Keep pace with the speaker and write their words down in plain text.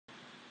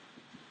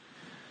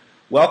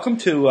Welcome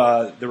to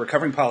The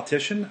Recovering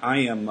Politician. I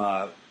am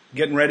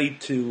getting ready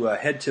to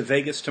head to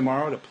Vegas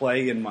tomorrow to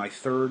play in my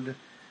third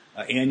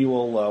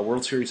annual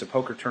World Series of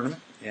Poker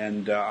tournament.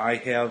 And I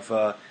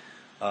have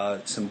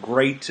some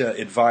great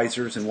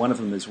advisors, and one of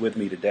them is with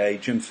me today.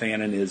 Jim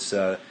Fannin is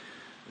the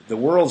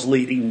world's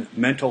leading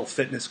mental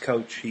fitness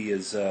coach. He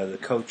is the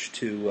coach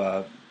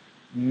to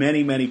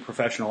many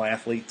professional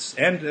athletes,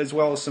 and as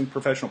well as some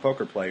professional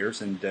poker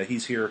players. And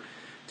he's here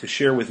to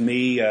share with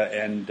me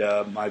and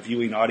my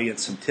viewing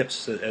audience some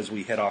tips as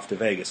we head off to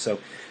Vegas. So,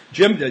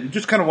 Jim,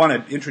 just kind of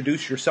want to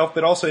introduce yourself,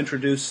 but also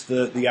introduce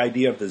the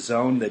idea of the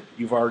zone that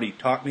you've already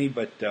taught me,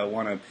 but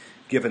want to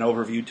give an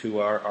overview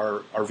to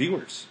our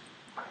viewers.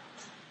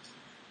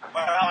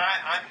 Well,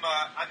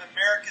 I'm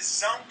America's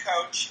zone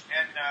coach,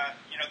 and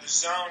the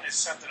zone is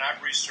something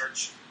I've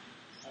researched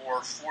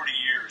for 40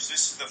 years.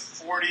 This is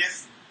the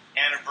 40th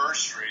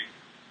anniversary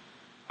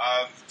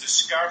of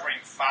discovering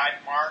 5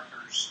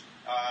 markers.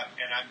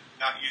 And I'm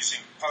not using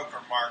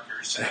poker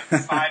markers,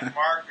 5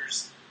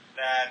 markers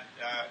that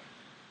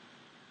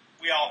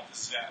we all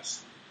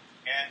possess.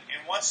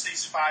 And once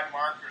these 5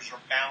 markers are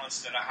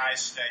balanced at a high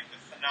state, the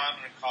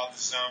phenomenon called the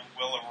zone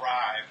will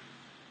arrive.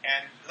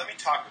 And let me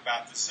talk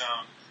about the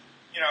zone.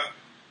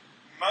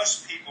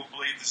 Most people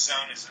believe the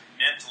zone is a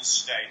mental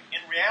state.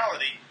 In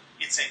reality,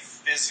 it's a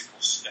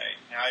physical state.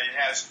 Now, it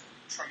has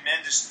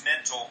tremendous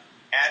mental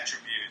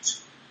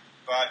attributes.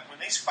 But when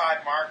these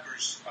 5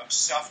 markers of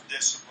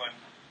self-discipline,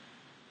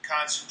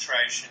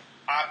 concentration,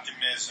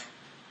 optimism,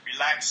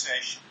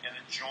 relaxation, and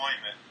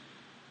enjoyment,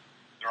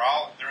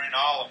 they're in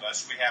all of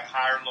us. We have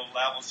higher or low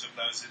levels of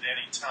those at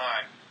any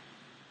time.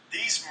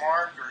 These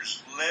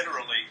markers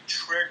literally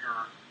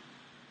trigger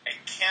a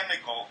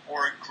chemical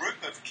or a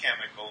group of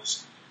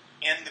chemicals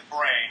in the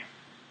brain,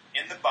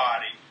 in the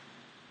body,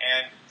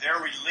 and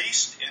they're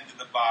released into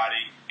the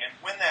body. And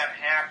when that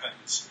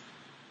happens,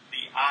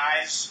 the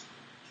eyes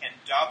can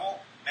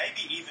double,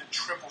 maybe even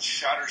triple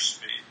shutter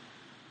speed.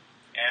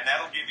 And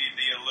that'll give you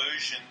the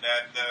illusion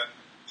that the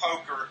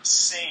poker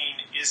scene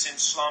is in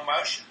slow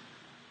motion,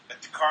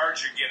 that the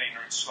cards you're getting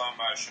are in slow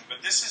motion. But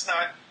this is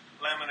not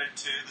limited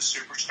to the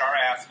superstar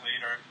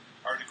athlete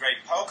or the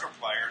great poker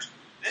players.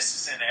 This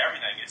is in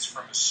everything. It's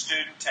from a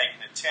student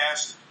taking a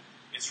test.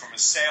 It's from a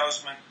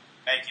salesman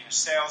making a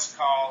sales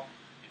call.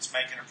 It's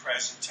making a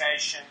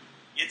presentation.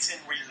 It's in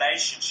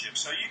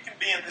relationships. So you can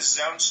be in the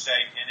zone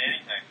state in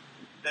anything.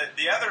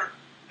 The other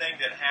thing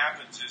that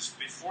happens is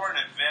before an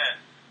event,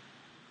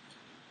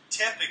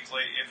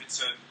 typically if it's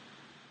a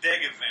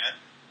big event,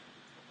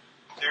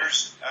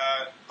 there's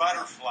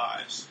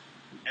butterflies.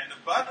 And the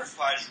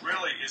butterflies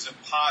really is a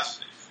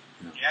positive.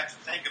 You have to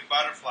think of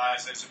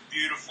butterflies as a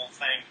beautiful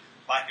thing,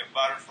 like a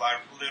butterfly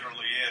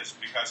literally is,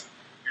 because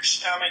your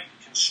stomach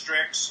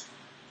constricts,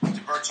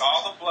 diverts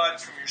all the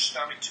blood from your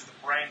stomach to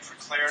the brain for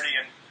clarity,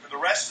 and for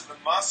the rest of the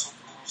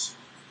muscles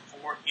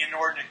for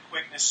inordinate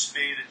quickness,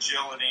 speed,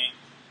 agility,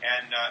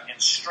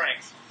 and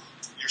strength.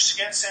 Your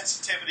skin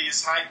sensitivity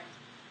is heightened.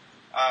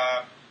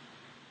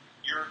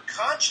 Your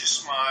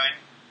conscious mind,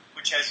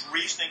 which has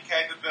reasoning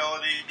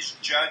capabilities,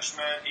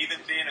 judgment, even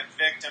being a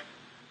victim,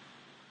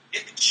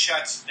 it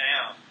shuts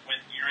down when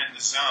you're in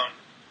the zone.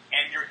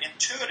 And your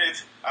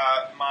intuitive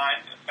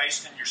mind,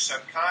 based on your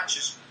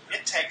subconscious,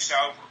 it takes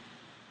over.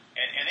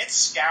 And it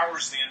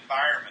scours the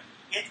environment.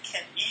 It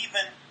can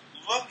even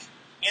look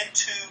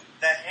into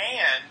the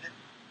hand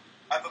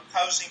of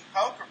opposing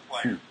poker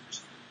players.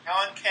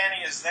 How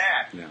uncanny is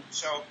that? Yeah.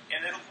 So,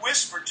 and it'll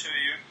whisper to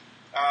you,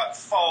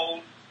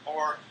 fold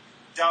or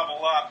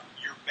double up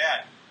your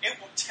bet. It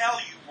will tell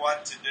you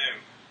what to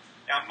do.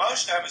 Now,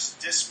 most of us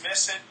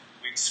dismiss it.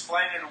 We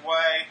explain it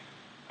away.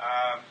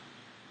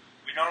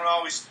 We don't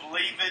always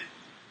believe it.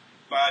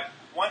 But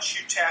once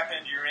you tap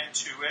into your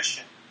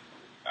intuition,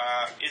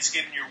 it's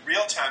giving you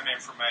real-time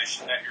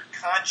information that your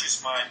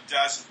conscious mind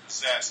doesn't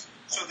possess.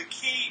 So the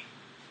key,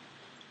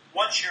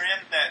 once you're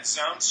in that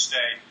zone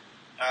state,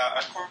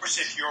 of course,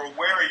 if you're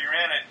aware you're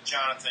in it,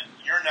 Jonathan,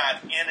 you're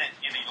not in it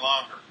any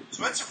longer.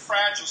 So it's a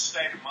fragile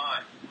state of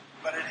mind,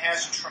 but it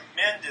has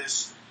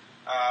tremendous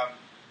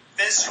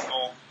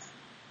physical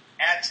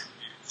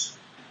attributes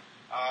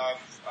of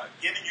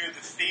giving you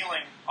the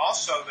feeling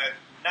also that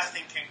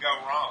nothing can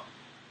go wrong.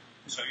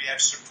 So you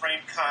have supreme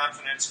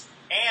confidence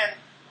and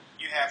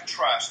you have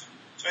trust.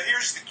 So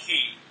here's the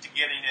key to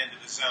getting into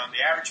the zone.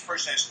 The average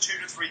person has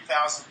 2,000 to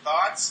 3,000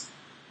 thoughts.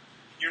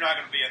 You're not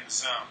going to be in the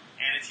zone.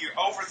 And if you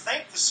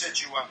overthink the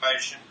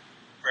situation,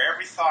 for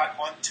every thought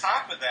on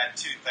top of that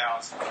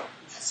 2,000,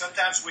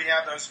 sometimes we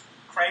have those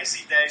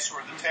crazy days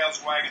where the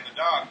tail's wagging the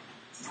dog.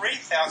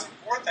 3,000,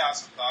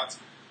 4,000 thoughts,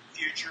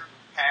 future,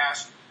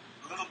 past,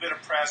 a little bit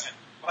of present.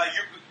 Well,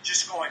 you're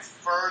just going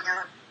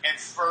further and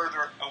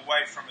further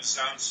away from a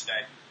zone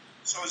state.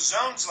 So a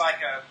zone's like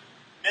a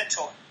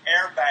mental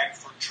airbag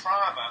for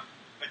trauma,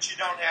 but you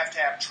don't have to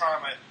have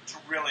trauma to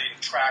really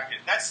attract it.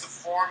 That's the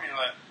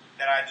formula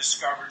that I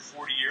discovered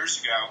 40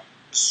 years ago,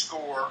 the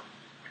SCORE,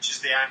 which is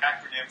the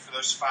acronym for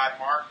those 5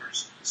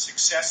 markers, the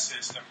success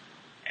system.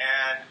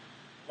 And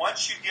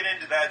once you get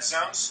into that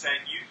zone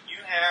state, you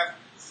have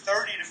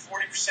 30 to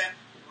 40%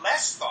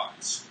 less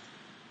thoughts.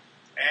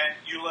 And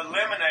you'll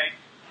eliminate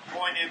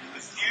going into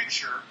the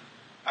future,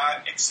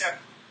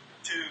 except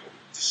to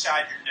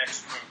decide your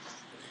next move.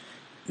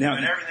 Now,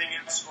 and everything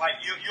else, like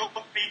you'll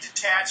be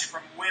detached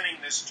from winning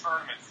this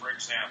tournament, for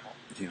example.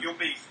 Yeah. You'll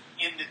be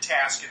in the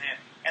task at hand.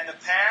 And the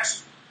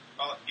past,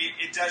 well,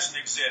 it doesn't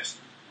exist.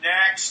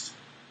 Next,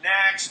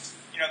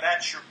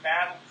 that's your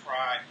battle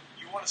cry.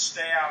 You want to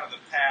stay out of the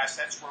past.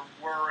 That's where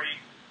worry,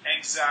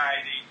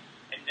 anxiety,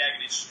 and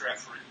negative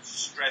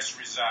stress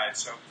reside.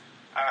 So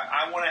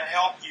I want to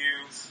help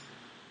you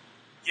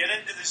get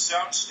into the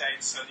zone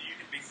state so that you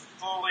can be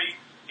fully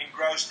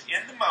engrossed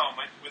in the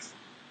moment with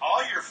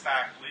all your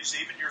faculties,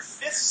 even your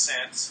fifth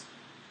sense,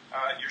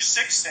 your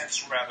sixth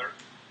sense rather,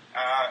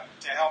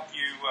 to help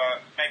you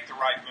make the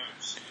right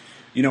moves.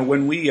 You know,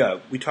 when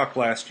we talked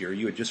last year,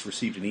 you had just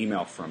received an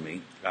email from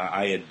me.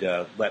 I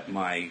had let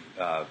my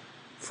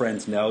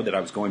friends know that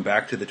I was going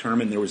back to the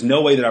tournament. There was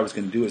no way that I was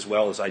going to do as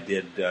well as I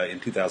did in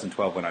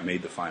 2012 when I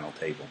made the final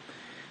table.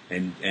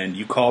 And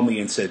you called me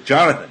and said,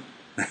 Jonathan,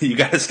 you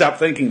got to stop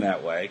thinking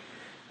that way.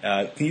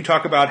 Can you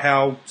talk about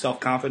how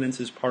self-confidence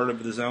is part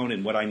of the zone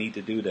and what I need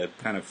to do to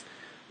kind of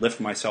lift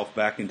myself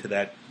back into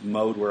that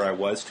mode where I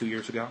was 2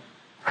 years ago?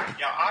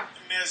 Yeah,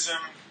 optimism,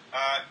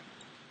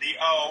 the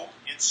O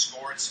in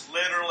SCORE, it's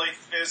literally,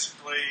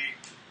 physically,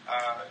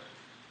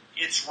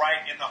 it's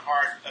right in the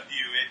heart of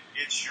you.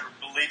 It's your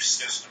belief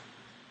system.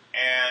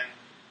 And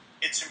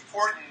it's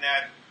important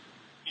that,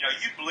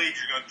 you believe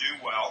you're going to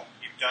do well,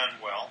 you've done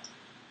well.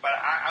 But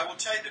I will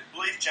tell you that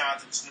belief,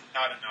 Jonathan, is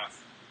not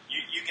enough.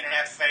 You can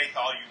have faith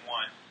all you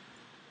want.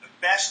 The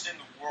best in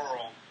the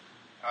world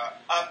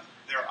up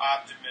their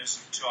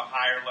optimism to a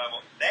higher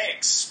level. They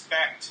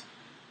expect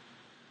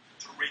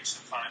to reach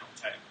the final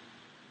table.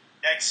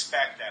 They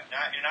expect that.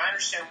 Now, and I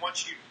understand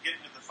once you get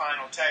into the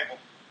final table,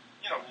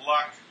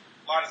 luck,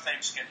 a lot of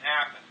things can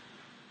happen.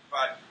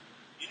 But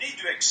you need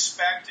to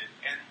expect it.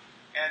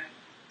 And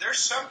there's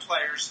some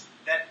players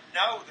that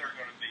know they're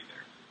going to be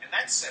there. And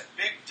that's a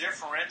big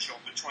differential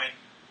between,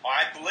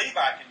 I believe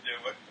I can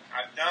do it,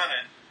 I've done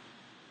it,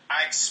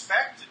 I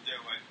expect to do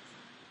it,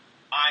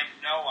 I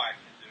know I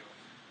can do it.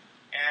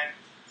 And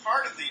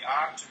part of the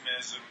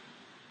optimism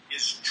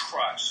is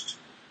trust.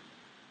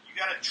 You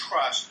got to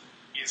trust.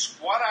 Is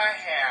what I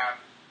have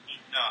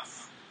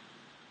enough?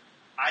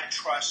 I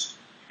trust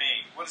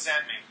me. What does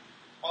that mean?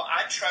 Well,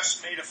 I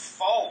trust me to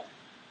fold.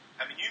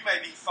 I mean, you may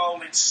be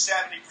folding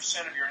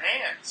 70% of your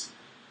hands.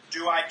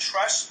 Do I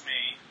trust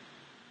me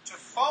to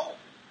fold?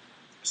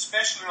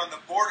 Especially on the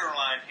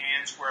borderline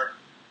hands where,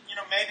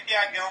 maybe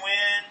I go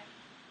in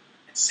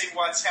and see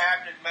what's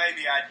happening,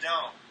 maybe I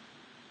don't.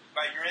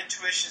 But your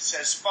intuition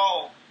says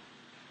fold.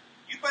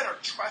 You better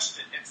trust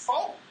it and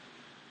fold.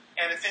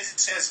 And if it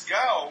says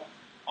go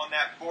on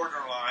that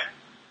borderline,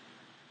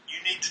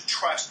 you need to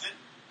trust it.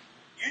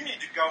 You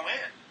need to go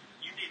in.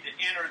 You need to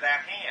enter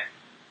that hand.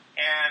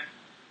 And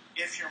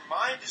if your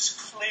mind is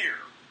clear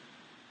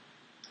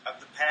of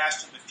the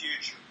past and the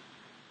future,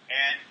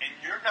 and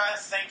you're not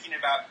thinking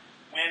about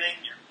winning,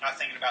 you're not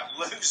thinking about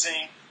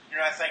losing, you're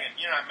not thinking,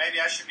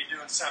 maybe I should be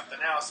doing something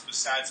else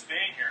besides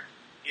being here.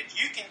 If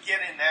you can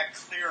get in that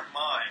clear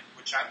mind,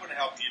 which I'm going to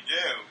help you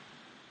do,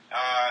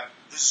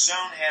 the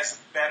zone has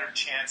a better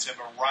chance of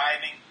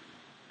arriving.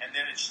 And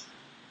then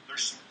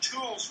there's some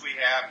tools we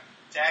have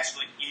to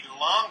actually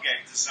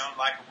elongate the zone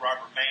like a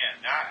rubber band.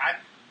 Now,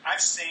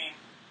 I've seen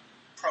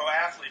pro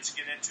athletes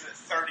get into it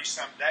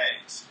 30-some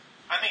days.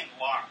 I mean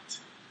locked,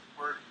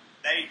 where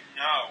they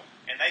know,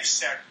 and they've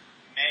set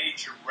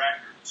major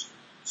records.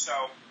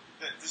 So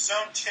the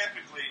zone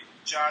typically,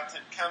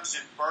 Jonathan, comes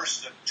in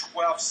bursts of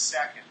 12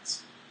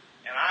 seconds.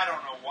 And I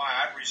don't know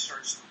why. I've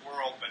researched the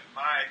world, but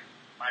my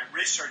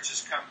research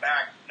has come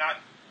back, not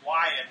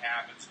why it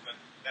happens, but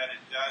that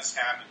it does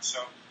happen.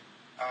 So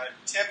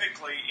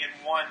typically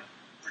in one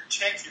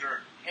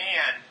particular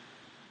hand,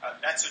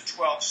 that's a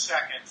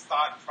 12-second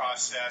thought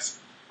process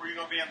where you're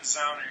going to be in the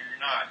zone or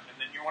you're not. And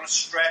then you want to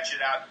stretch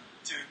it out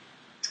to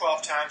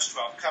 12 times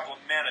 12, a couple of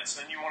minutes.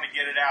 Then you want to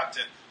get it out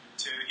to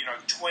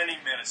 20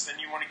 minutes. Then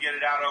you want to get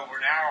it out over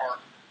an hour.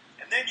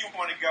 And then you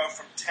want to go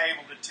from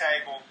table to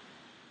table,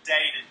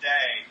 day to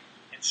day,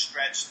 and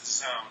stretch the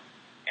zone.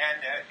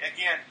 And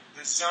again,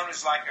 the zone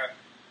is like a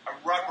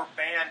rubber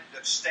band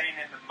of staying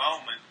in the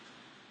moment.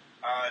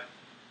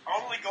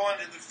 Only going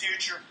to the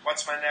future,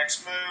 what's my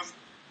next move,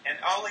 and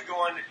only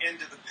going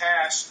into the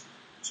past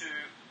to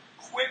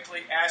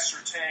quickly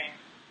ascertain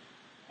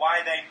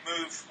why they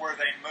moved where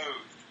they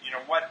moved.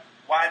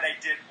 Why they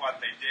did what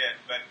they did.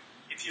 But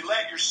if you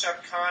let your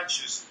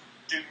subconscious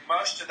do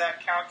most of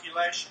that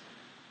calculation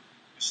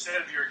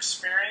instead of your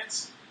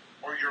experience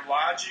or your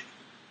logic,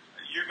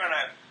 you're going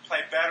to play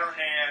better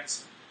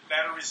hands,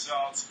 better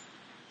results.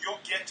 You'll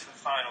get to the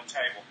final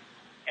table.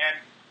 And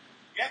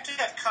you have to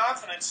have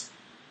confidence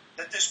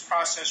that this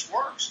process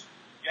works.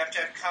 You have to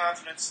have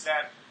confidence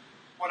that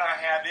what I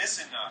have is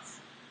enough.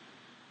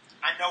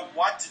 I know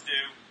what to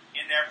do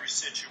in every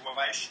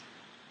situation.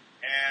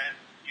 And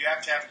you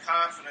have to have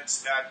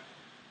confidence that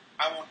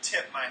I won't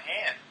tip my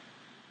hand.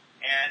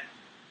 And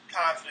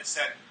confidence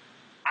that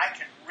I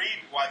can read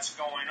what's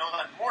going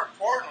on. More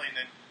importantly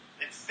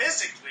than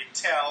physically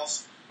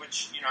tells,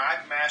 which,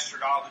 I've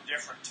mastered all the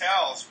different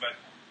tells, but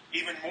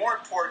even more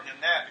important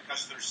than that,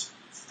 because there's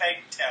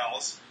fake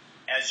tells,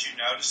 as you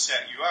know, to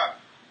set you up.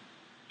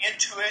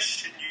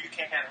 Intuition you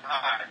can't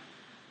hide.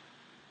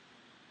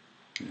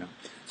 Yeah.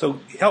 So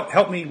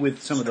help me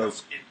with some of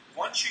those.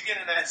 Once you get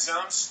in that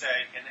zone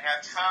state and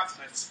have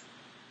confidence,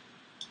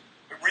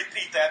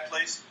 repeat that,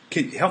 please.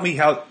 Can you help me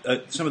how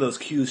some of those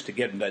cues to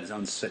get in that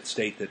zone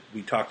state that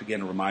we talked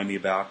again? Remind me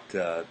about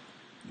the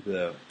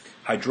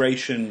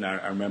hydration.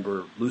 I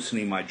remember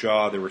loosening my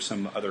jaw. There were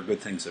some other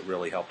good things that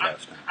really helped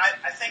last time.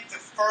 I think the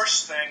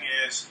first thing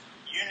is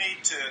you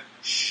need to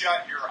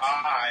shut your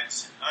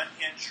eyes and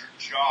unhinge your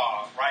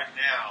jaw right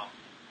now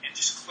and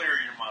just clear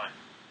your mind.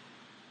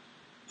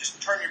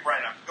 Just turn your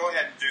brain up. Go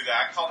ahead and do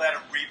that. I call that a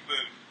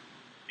reboot.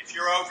 If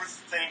you're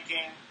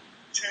overthinking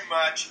too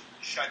much,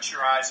 shut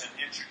your eyes and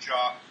hinge your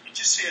jaw and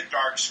just see a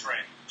dark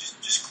screen.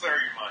 Just clear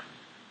your mind.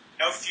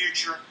 No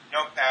future,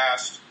 no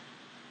past,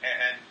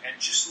 and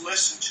just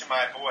listen to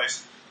my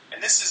voice.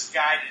 And this is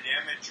guided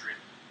imagery.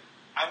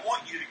 I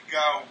want you to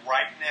go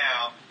right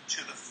now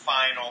to the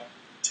final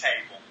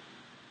table.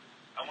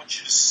 I want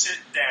you to sit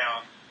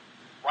down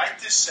right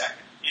this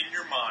second in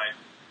your mind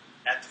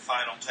at the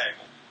final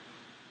table.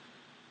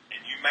 And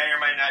you may or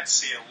may not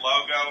see a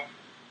logo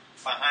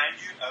behind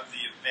you of the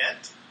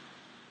event.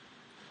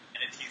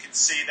 And if you can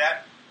see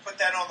that, put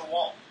that on the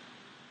wall.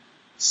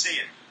 See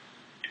it.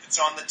 If it's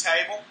on the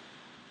table,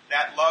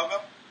 that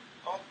logo,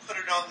 go put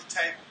it on the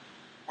table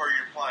where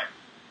you're playing.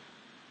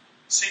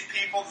 See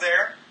people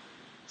there.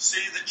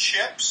 See the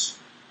chips.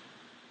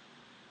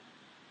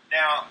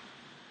 Now,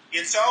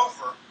 it's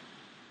over.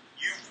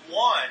 You've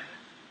won.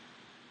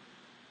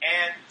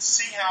 And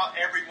see how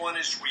everyone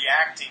is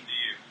reacting to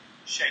you,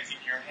 shaking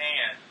your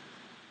hand.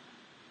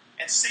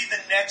 And see the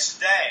next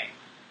day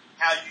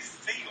how you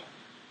feel.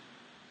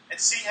 And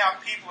see how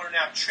people are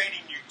now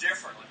treating you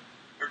differently.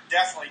 They're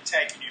definitely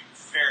taking you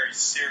very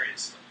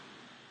seriously.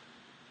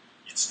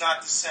 It's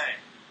not the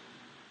same.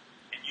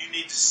 And you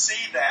need to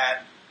see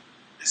that.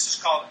 This is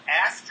called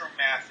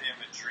aftermath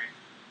imagery,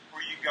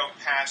 where you go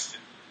past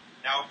it.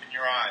 Now open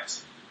your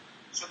eyes.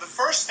 So the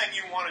first thing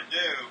you want to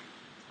do,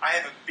 I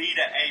have a B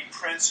to A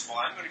principle.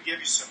 I'm going to give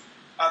you some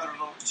other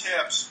little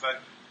tips,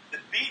 but the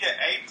B to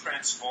A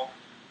principle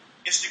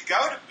is to go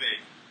to B.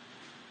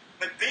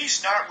 But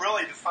B's not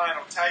really the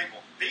final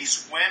table.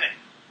 B's winning.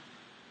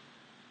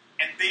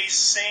 And B's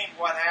seeing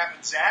what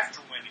happens after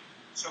winning.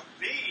 So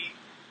B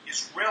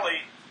is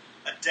really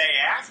a day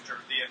after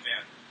the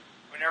event,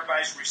 when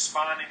everybody's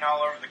responding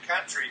all over the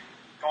country,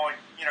 going,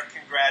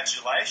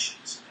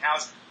 congratulations. How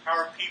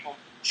are people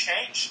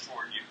changed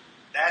toward you?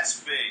 That's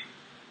B.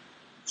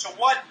 So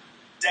what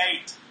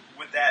date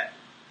would that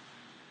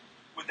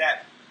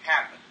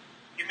happen?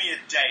 Give me a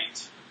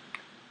date.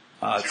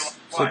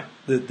 So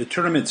the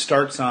tournament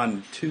starts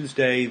on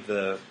Tuesday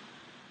the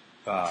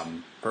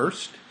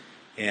 1st,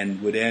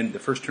 and would end. The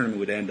first tournament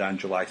would end on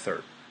July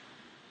 3rd.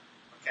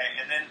 Okay,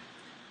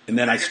 and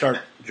then I start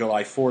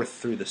July 4th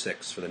through the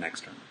 6th for the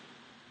next tournament.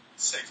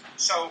 6th.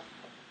 So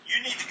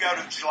you need to go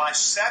to July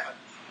 7th.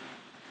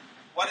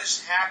 What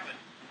has happened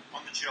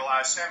on the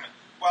July 7th?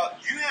 Well,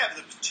 you have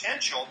the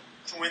potential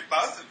to win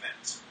both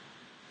events.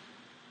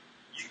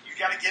 You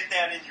got to get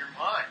that in your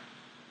mind.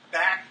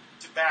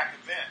 Back-to-back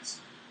events.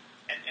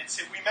 And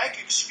see, we make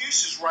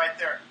excuses right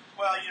there.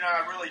 Well,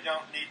 I really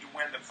don't need to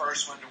win the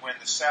first one to win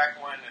the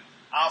second one, and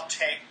I'll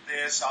take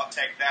this, I'll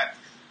take that.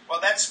 Well,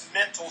 that's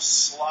mental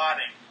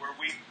slotting, where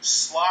we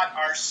slot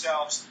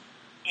ourselves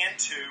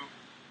into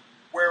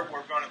where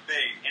we're going to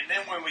be. And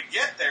then when we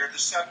get there, the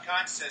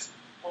subconscious says,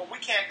 well, we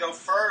can't go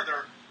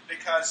further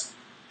because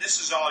this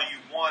is all you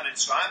wanted,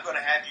 so I'm going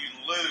to have you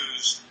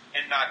lose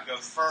and not go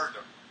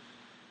further.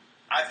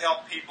 I've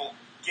helped people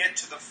get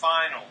to the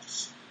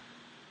finals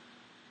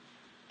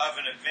of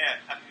an event,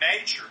 a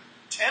major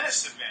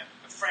tennis event,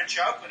 a French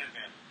Open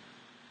event.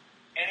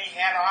 And he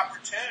had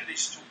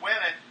opportunities to win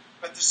it,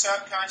 but the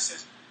subconscious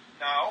says,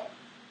 no,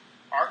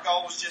 our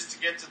goal was just to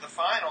get to the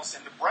finals,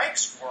 and the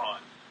brakes were on.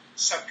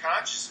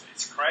 Subconsciously.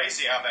 It's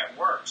crazy how that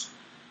works.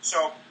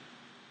 So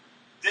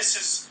this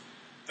is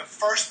the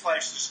first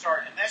place to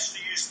start, and that's to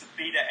use the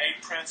B to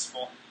A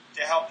principle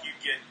to help you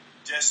get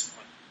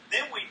discipline.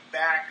 Then we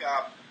back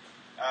up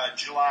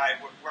July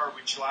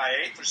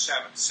 8th or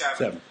 7th?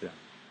 7th, yeah.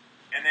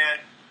 And then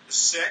the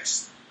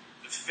 6th,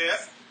 the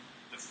 5th,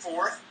 the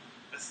 4th,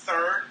 the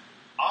 3rd,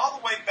 all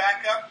the way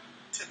back up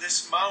to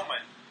this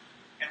moment.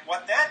 And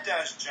what that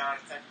does,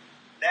 Jonathan,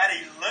 that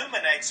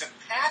illuminates a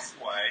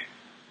pathway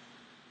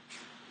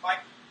like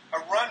a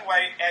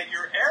runway at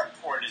your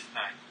airport at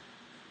night.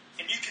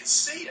 And you can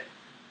see it.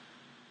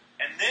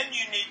 And then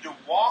you need to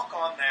walk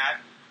on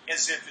that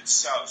as if it's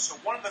so. So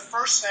one of the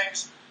first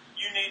things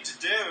you need to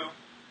do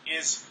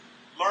is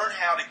learn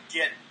how to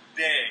get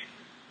big.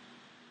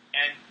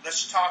 And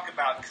let's talk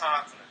about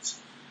confidence.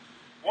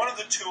 One of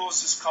the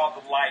tools is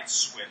called the light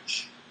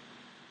switch.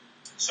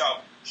 So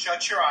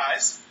shut your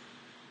eyes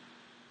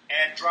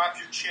and drop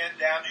your chin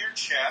down to your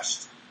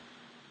chest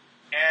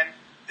And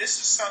this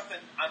is something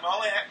I'm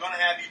only going to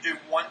have you do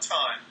one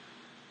time.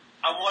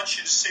 I want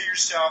you to see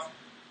yourself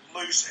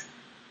losing.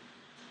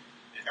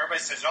 Everybody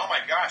says, oh my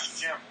gosh,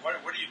 Jim, what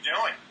are you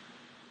doing?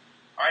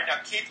 All right, now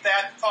keep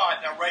that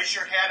thought. Now raise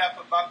your head up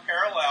above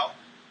parallel.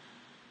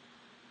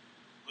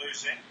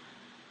 Losing.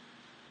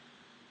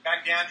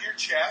 Back down to your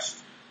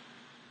chest.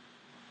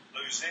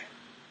 Losing.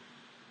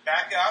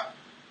 Back up.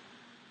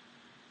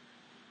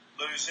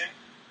 Losing.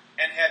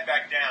 And head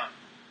back down.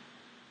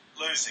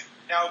 Losing.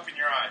 Now open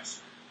your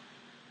eyes.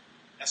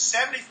 Now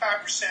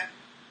 75%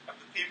 of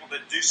the people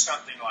that do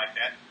something like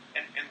that,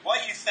 and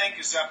what you think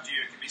is up to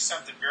you, it can be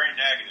something very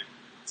negative.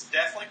 It's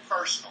definitely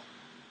personal.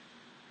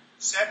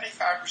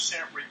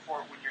 75%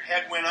 report when your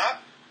head went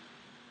up,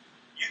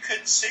 you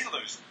couldn't see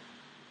losing.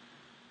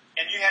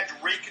 And you had to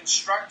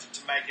reconstruct it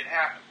to make it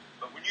happen.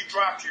 But when you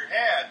dropped your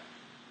head,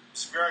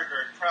 it's very,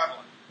 very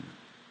prevalent.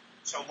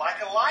 So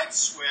like a light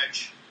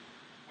switch,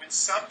 when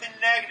something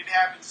negative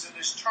happens in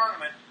this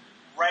tournament,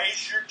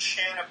 raise your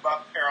chin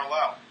above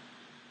parallel.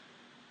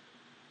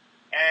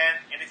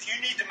 And if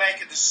you need to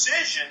make a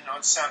decision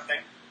on something,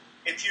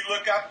 if you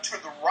look up to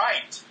the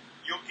right,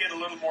 you'll get a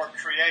little more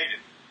creative.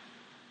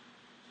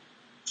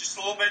 Just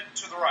a little bit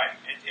to the right.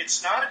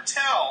 It's not a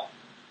tell,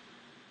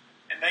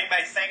 and they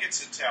may think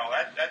it's a tell.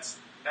 That's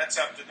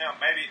up to them.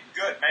 Maybe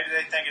good. Maybe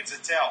they think it's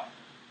a tell.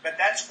 But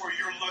that's where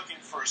you're looking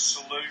for a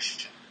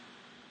solution.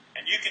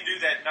 And you can do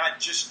that not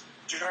just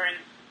during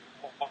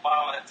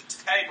while at the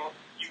table.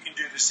 You can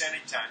do this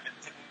anytime. But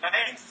the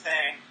main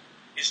thing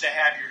is to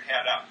have your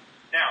head up.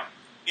 Now,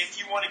 if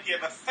you want to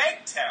give a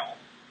fake tell,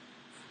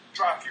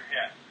 drop your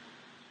head.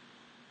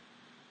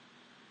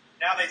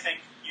 Now they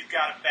think you've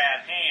got a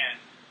bad hand.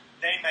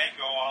 They may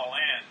go all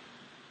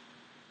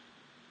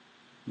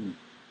in.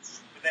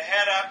 With the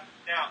head up.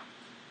 Now,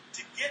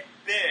 to get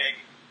big,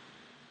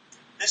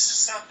 this is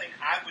something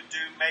I would do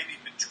maybe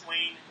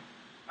between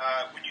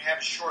when you have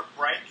a short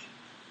break,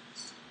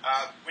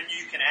 when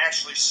you can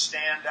actually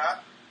stand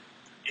up.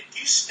 If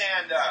you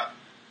stand up,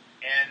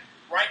 and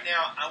right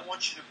now I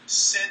want you to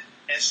sit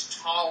as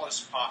tall as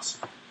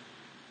possible.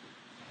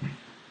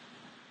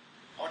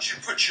 I want you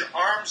to put your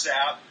arms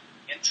out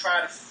and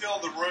try to fill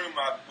the room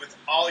up with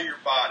all your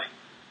body.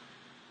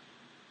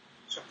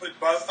 So put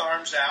both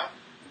arms out.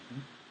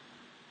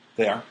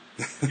 They are.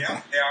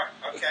 Yeah, they are.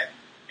 Okay.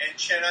 And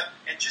chin up.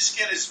 And just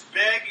get as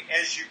big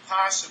as you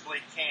possibly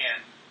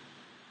can.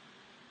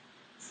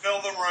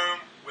 Fill the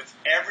room with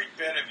every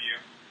bit of you.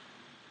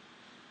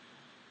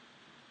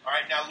 All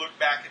right, now look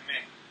back at me.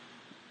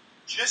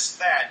 Just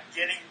that,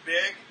 getting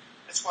big,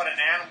 that's what an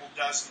animal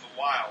does in the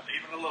wild.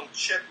 Even a little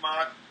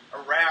chipmunk, a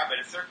rabbit,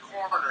 if they're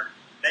cornered,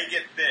 they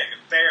get big.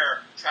 A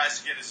bear tries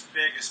to get as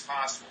big as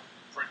possible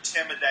for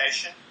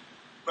intimidation.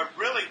 But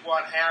really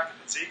what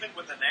happens, even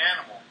with an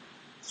animal,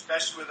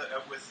 especially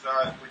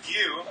with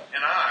you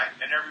and I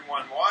and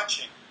everyone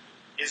watching,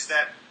 is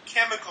that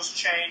chemicals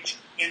change,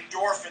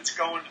 endorphins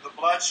go into the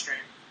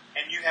bloodstream,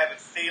 and you have a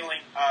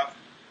feeling of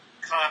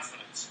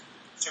confidence.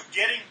 So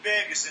getting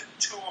big is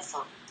a tool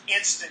for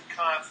instant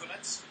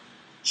confidence.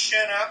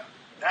 Chin up,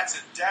 that's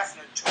a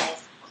definite tool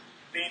for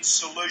being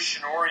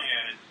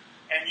solution-oriented.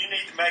 And you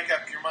need to make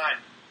up your mind.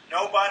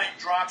 Nobody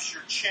drops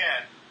your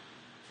chin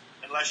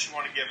unless you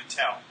want to give a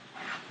tell.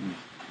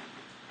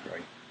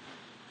 Right.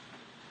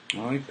 I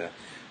like that.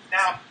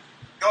 Now,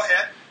 go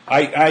ahead.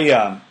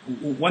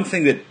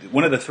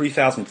 One of the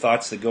 3,000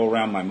 thoughts that go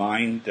around my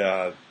mind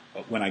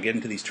when I get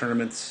into these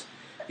tournaments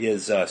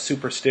is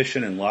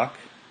superstition and luck.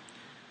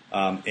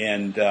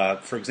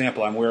 For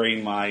example, I'm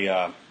wearing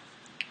my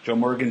Joe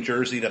Morgan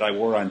jersey that I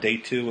wore on day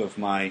 2 of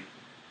my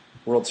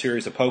World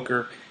Series of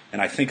Poker,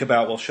 and I think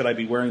about, well, should I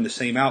be wearing the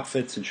same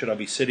outfits, and should I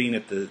be sitting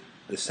at the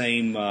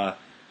same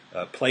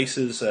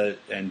places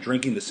and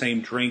drinking the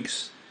same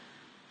drinks?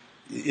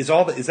 Is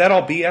that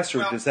all BS,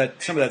 or does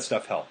that some of that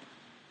stuff help?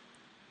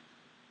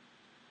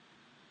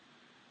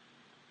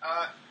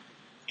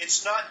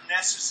 It's not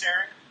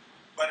necessary,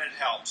 but it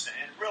helps.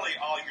 And really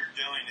all you're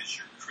doing is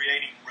you're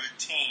creating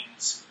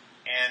routines,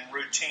 and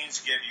routines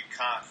give you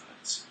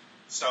confidence.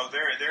 So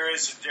there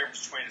is a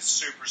difference between a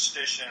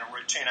superstition and a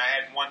routine. I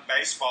had one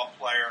baseball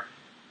player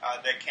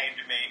that came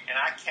to me, and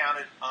I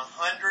counted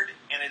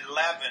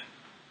 111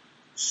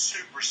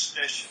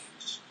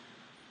 superstitions.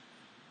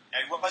 Now,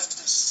 he wasn't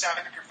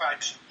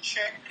sacrificing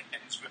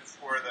chickens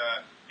before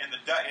in the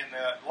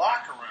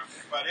locker room,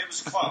 but it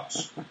was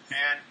close.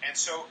 and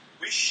so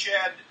we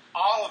shed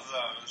all of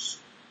those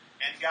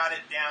and got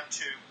it down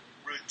to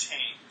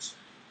routines.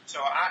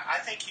 So I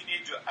think you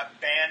need to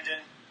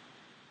abandon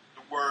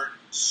the word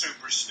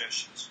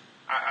superstitions.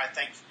 I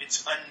think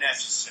it's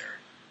unnecessary.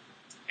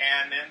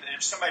 And then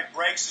if somebody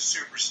breaks a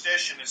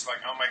superstition, it's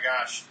like, oh my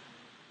gosh,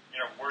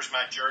 where's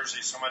my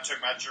jersey? Someone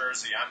took my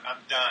jersey.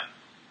 I'm done.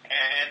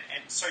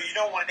 And so you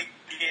don't want to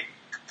get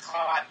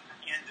caught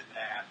into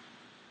that.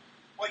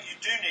 What you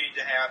do need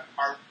to have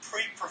are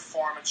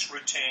pre-performance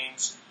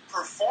routines,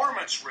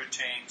 performance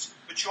routines,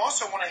 but you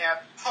also want to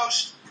have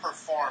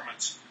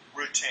post-performance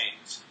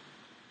routines.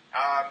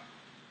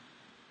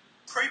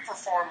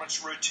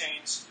 Pre-performance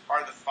routines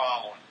are the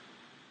following.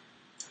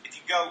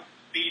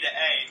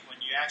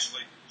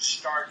 actually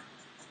start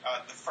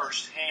the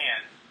first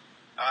hand.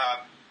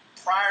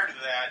 Prior to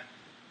that,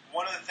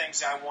 one of the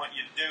things I want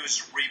you to do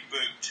is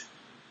reboot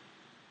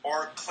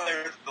or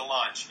clear the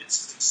lunge.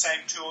 It's the same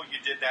tool. You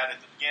did that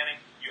at the beginning.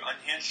 You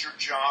unhinge your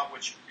jaw,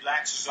 which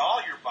relaxes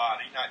all your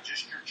body, not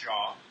just your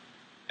jaw.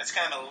 That's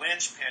kind of a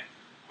linchpin.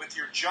 With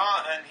your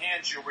jaw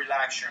unhinged, you'll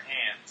relax your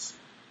hands.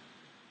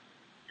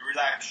 You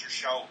relax your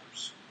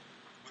shoulders.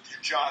 With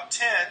your jaw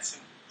tense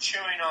and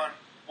chewing on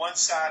one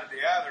side or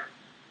the other,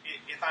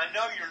 if I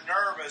know you're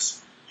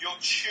nervous, you'll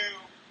chew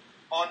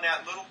on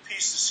that little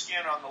piece of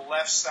skin on the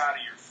left side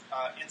of your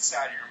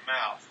inside of your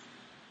mouth.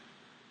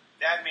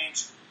 That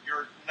means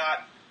you're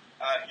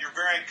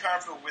very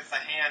uncomfortable with the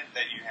hand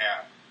that you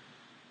have.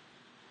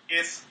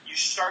 If you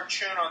start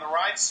chewing on the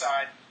right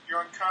side,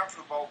 you're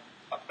uncomfortable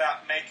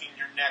about making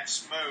your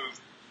next move,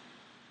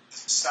 the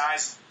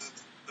size of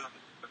the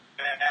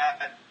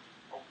bat,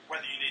 or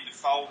whether you need to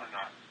fold or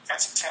not.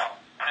 That's a tell.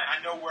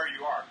 I know where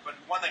you are, but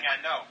one thing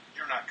I know,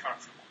 you're not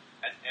comfortable.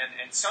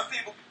 And some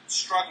people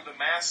struggle to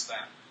master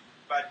that,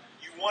 but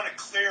you want to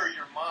clear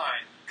your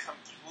mind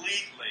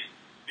completely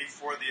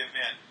before the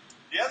event.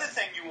 The other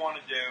thing you want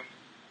to do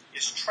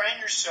is train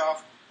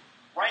yourself.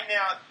 Right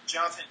now,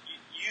 Jonathan,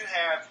 you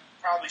have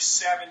probably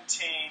 17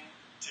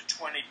 to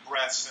 20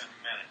 breaths in a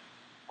minute,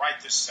 right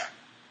this second.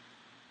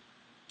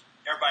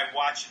 Everybody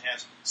watching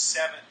has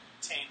 17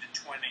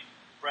 to 20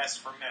 breaths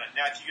per minute.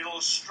 Now, if you get a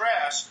little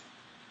stressed,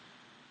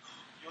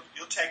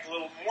 you'll take a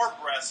little more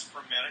breaths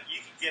per minute. You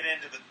can get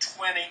into the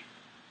 20,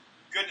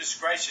 goodness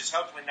gracious,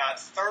 hopefully not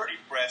 30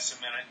 breaths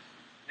a minute.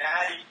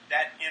 Now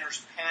that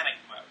enters panic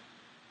mode.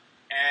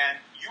 And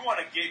you want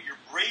to get your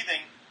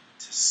breathing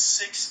to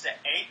 6 to 8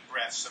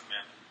 breaths a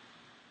minute.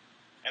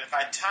 And if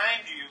I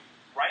timed you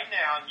right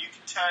now, and you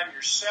can time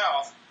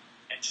yourself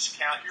and just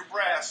count your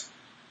breaths,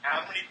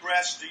 how many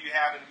breaths do you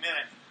have in a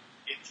minute?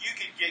 If you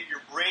could get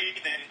your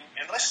breathing,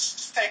 and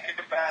let's take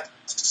about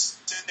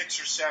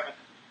 6 or 7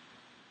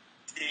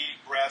 deep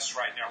breaths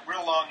right now.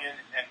 Real long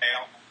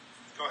inhale.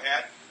 Go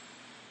ahead.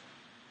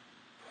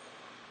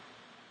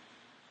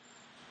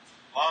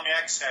 Long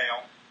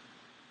exhale.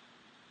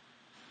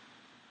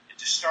 And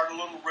just start a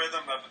little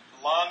rhythm of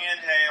long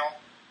inhale,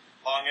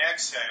 long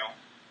exhale.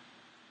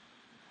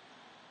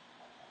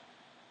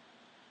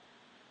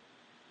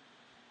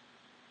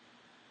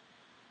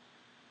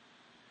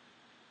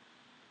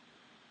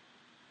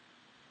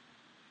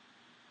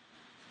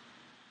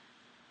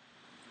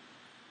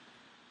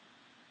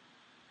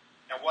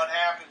 Now what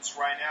happens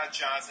right now,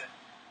 Jonathan,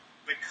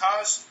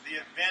 because the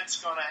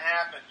event's going to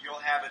happen, you'll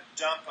have a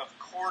dump of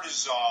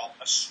cortisol,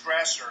 a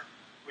stressor,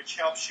 which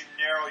helps you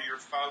narrow your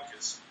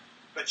focus.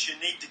 But you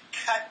need to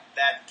cut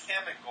that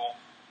chemical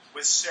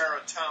with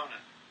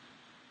serotonin,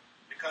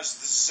 because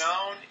the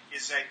zone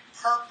is a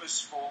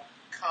purposeful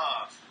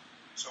calm.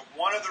 So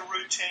one of the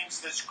routines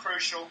that's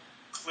crucial,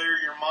 clear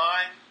your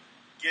mind,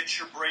 get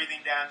your breathing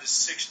down to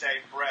 6 to 8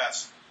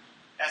 breaths.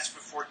 That's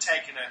before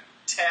taking a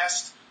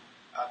test,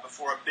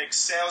 before a big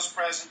sales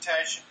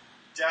presentation,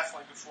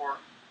 definitely before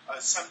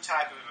some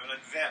type of an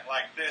event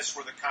like this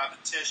where the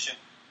competition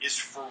is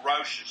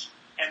ferocious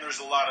and there's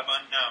a lot of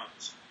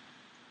unknowns.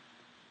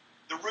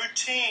 The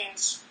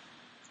routines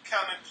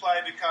come in play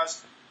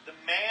because the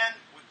man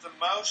with the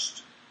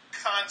most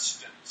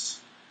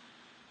constants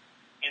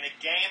in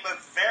a game of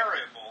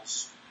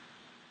variables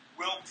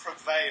will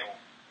prevail.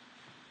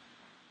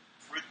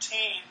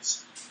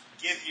 Routines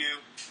give you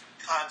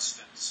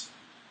constants.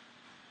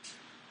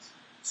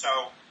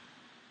 So,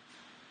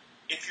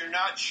 if you're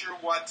not sure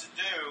what to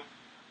do,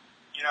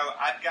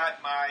 I've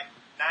got my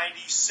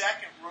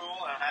 90-second rule,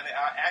 and I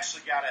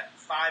actually got a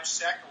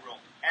 5-second rule.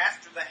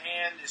 After the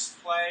hand is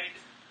played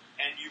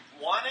and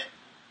you've won it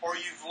or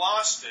you've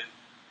lost it,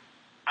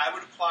 I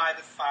would apply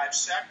the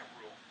 5-second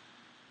rule.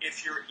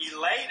 If you're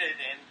elated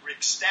and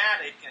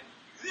ecstatic and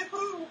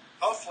woohoo,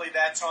 hopefully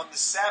that's on the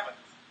 7th.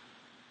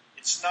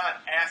 It's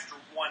not after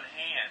one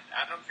hand.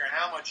 I don't care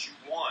how much you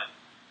won,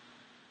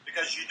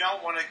 because you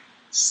don't want to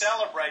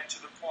celebrate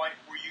to the point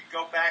where you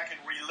go back and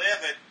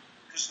relive it,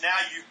 because now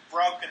you've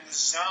broken the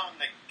zone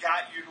that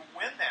got you to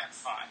win that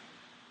fight.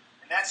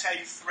 And that's how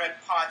you thread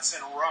pots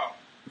in a row.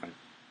 And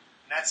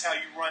that's how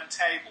you run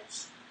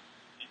tables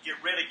and get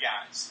rid of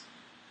guys.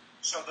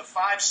 So the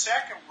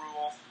 5-second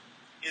rule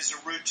is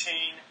a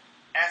routine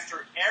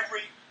after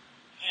every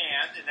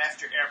hand and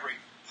after every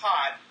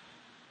pot.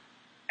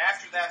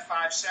 After that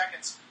 5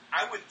 seconds,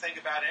 I wouldn't think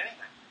about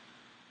anything.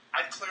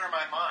 I'd clear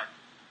my mind.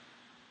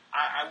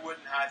 I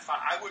wouldn't high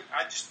five.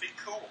 I'd just be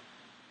cool.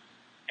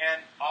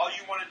 And all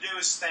you want to do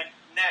is think,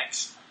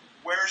 next.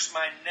 Where's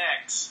my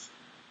next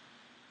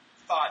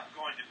thought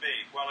going to be?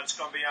 Well, it's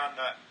going to be on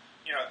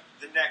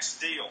the next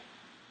deal,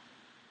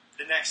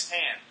 the next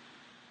hand.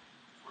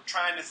 We're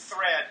trying to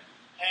thread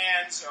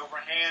hands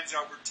over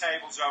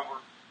tables,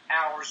 over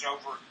hours,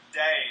 over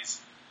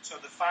days. So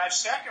the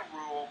 5-second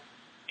rule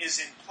is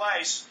in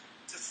place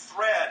to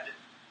thread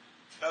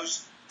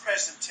those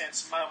present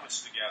tense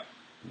moments together.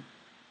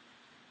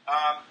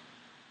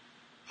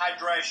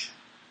 Hydration.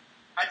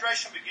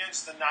 Hydration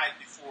begins the night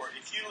before.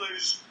 If you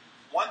lose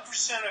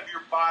 1% of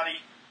your body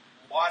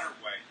water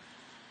weight,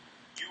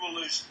 you will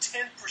lose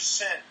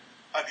 10%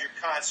 of your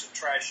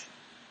concentration.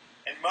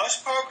 And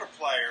most poker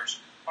players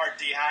are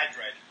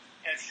dehydrated.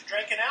 And if you're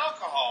drinking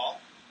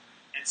alcohol,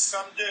 and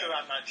some do,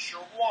 I'm not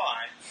sure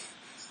why,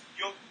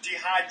 you'll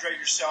dehydrate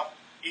yourself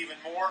even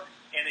more.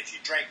 And if you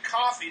drink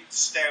coffee to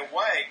stay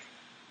awake,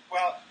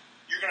 well,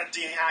 you're going to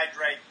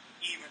dehydrate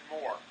even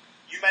more.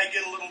 You may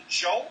get a little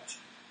jolt,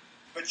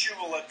 but you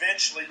will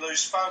eventually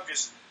lose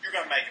focus. You're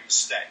going to make a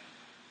mistake.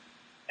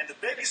 And the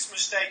biggest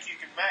mistake you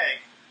can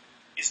make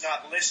is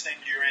not listening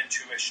to your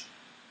intuition.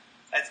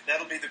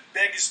 That'll be the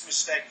biggest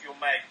mistake you'll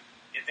make.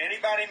 If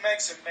anybody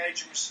makes a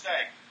major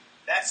mistake,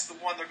 that's the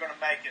one they're going to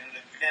make in an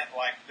event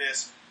like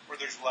this where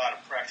there's a lot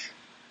of pressure.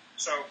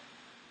 So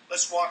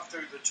let's walk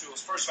through the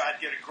tools. First of all,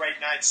 I'd get a great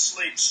night's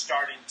sleep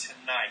starting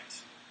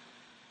tonight.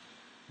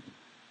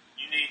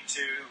 You need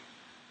to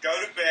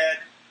go to bed,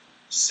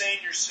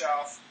 seeing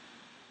yourself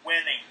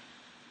winning.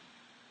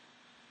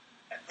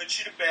 That puts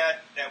you to bed,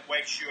 that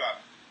wakes you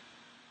up.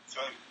 So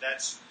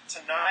that's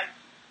tonight.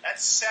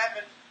 That's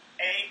 7,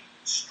 8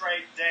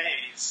 straight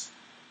days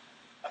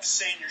of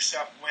seeing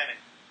yourself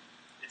winning.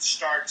 It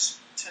starts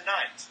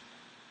tonight.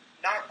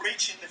 Not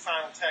reaching the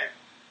final table.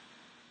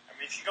 I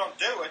mean, if you're going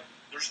to do it,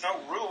 there's no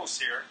rules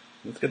here.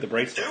 Let's get the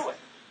brakes on. Do it.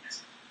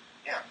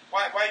 Yeah.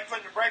 Why are you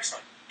putting the brakes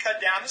on?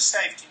 Cut down the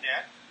safety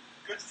net.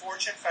 Good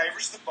fortune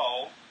favors the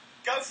bold.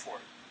 Go for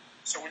it.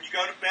 So when you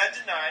go to bed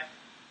tonight,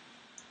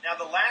 now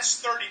the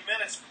last 30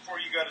 minutes before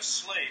you go to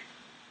sleep,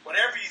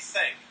 whatever you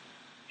think,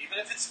 even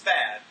if it's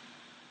bad,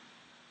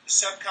 the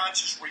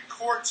subconscious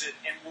records it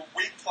and will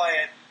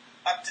replay it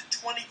up to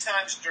 20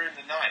 times during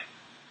the night.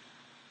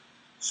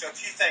 So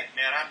if you think,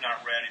 man, I'm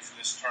not ready for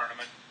this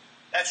tournament,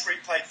 that's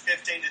replayed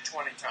 15 to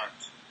 20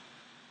 times.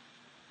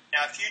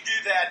 Now, if you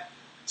do that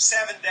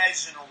 7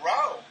 days in a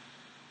row,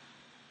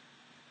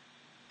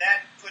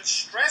 that puts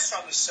stress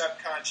on the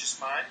subconscious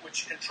mind,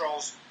 which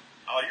controls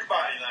all your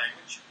body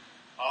language,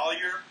 all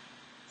your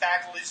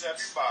faculties of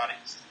your body,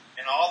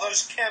 and all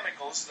those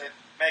chemicals that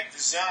make the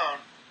zone.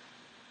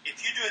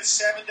 If you do it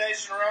 7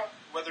 days in a row,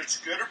 whether it's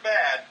good or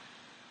bad,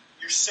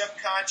 your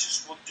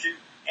subconscious will do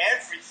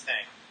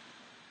everything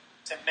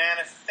to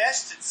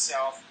manifest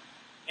itself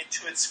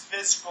into its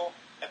physical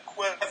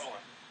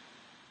equivalent.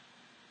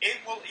 It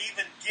will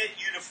even get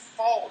you to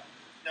fold.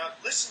 Now,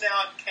 listen to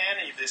how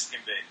uncanny this can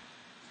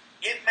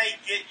be. It may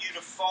get you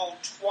to fold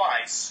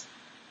twice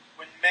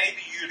when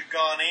maybe you'd have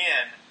gone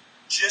in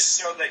just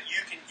so that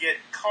you can get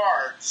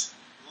cards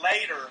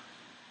later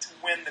to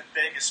win the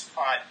biggest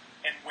pot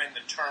and win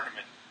the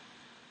tournament.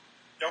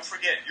 Don't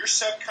forget, your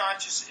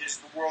subconscious is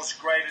the world's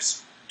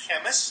greatest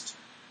chemist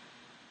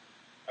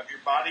of your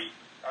body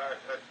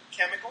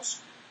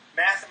chemicals,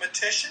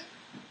 mathematician.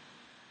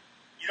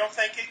 You don't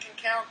think it can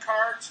count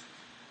cards?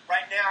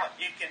 Right now,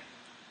 it can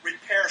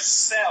repair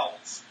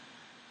cells.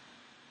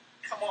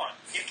 Come on,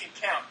 it can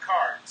count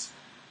cards.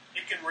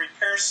 It can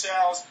repair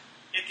cells.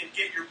 It can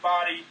get your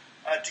body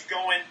to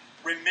go in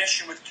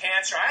remission with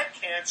cancer. I had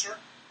cancer.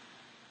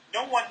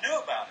 No one knew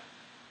about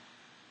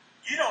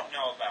it. You don't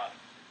know about it.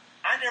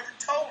 I never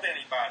told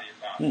anybody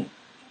about it.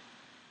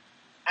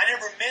 I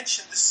never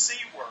mentioned the C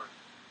word.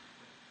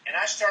 And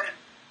I started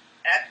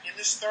in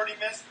this 30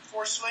 minutes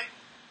before sleep,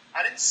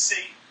 I didn't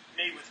see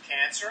me with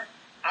cancer.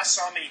 I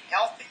saw me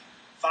healthy,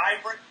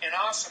 vibrant, and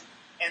awesome.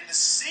 And the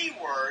C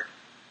word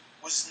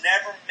was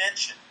never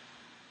mentioned.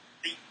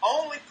 The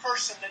only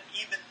person that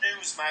even knew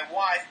was my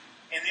wife,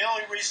 and the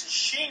only reason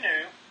she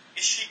knew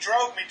is she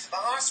drove me to the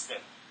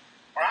hospital.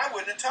 Or I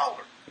wouldn't have told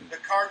her. The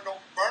Cardinal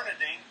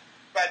Bernardine.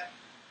 But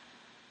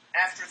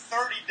after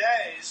 30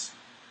 days,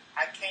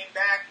 I came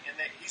back, and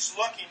he's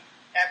looking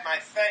at my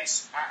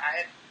face. I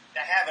had to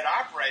have it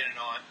operated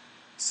on.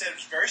 He said it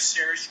was very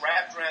serious,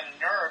 wrapped around a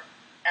nerve.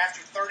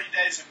 After 30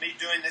 days of me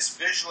doing this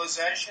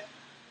visualization,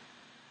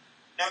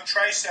 no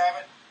trace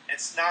of it.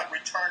 It's not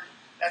returned.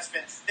 That's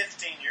been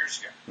 15 years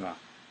ago. Wow.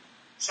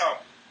 So,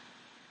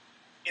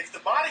 if the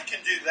body can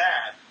do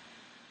that,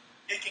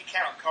 it can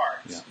count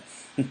cards.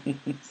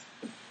 Yeah.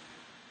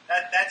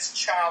 That's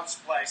child's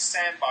play,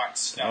 sandbox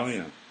stuff. Oh,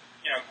 yeah.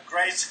 You know,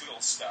 grade school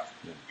stuff.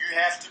 Yeah. You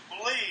have to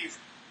believe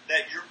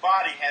that your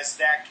body has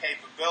that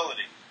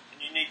capability.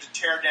 And you need to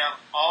tear down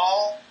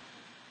all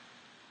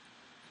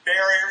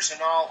barriers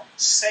and all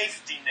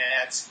safety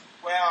nets.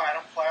 Well, I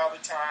don't play all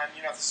the time.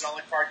 You know, if it's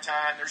only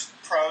part-time, there's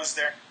pros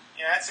there.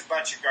 You know, that's a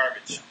bunch of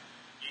garbage.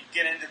 You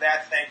get into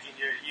that thinking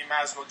you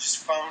might as well just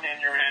phone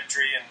in your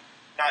entry and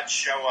not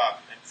show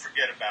up and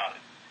forget about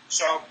it.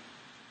 So,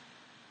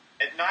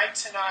 at night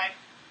tonight,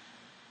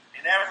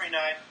 and every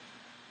night,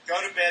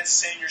 go to bed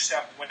seeing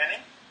yourself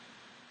winning.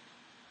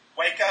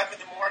 Wake up in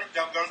the morning,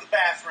 don't go to the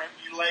bathroom.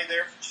 You lay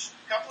there for just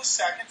a couple of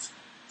seconds,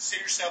 see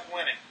yourself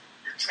winning.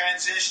 You're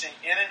transitioning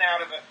in and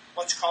out of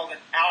what's called an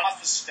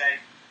alpha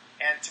state,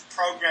 and to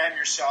program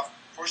yourself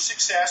for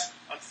success.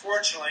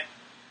 Unfortunately,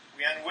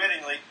 we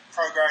unwittingly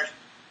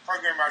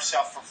program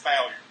ourselves for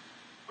failure.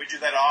 We do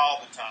that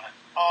all the time.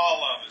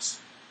 All of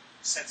us,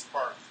 since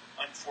birth,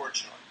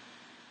 unfortunately.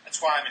 That's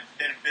why I've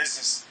been in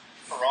business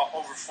for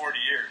over 40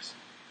 years.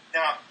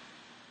 Now,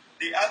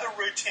 the other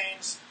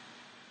routines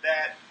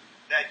that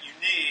you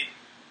need,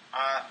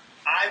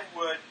 I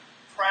would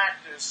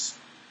practice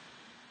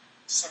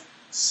some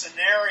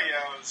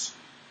scenarios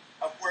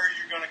of where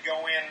you're going to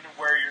go in and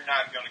where you're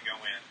not going to go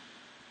in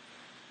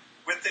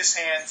with this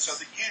hand, so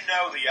that you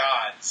know the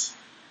odds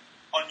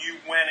on you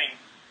winning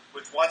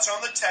with what's on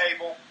the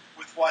table,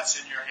 with what's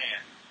in your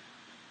hand.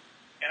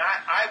 And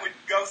I would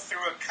go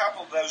through a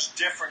couple of those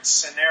different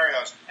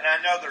scenarios, and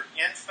I know they're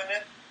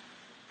infinite,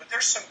 but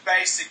there's some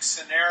basic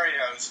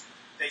scenarios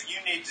that you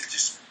need to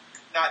just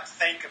not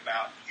think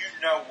about. You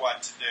know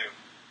what to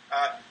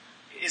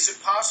do. Is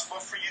it possible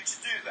for you to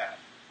do that?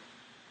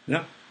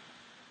 No.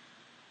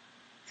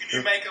 Can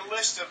you make a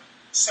list of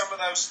some of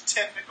those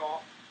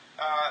typical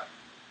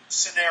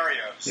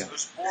scenarios,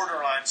 those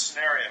borderline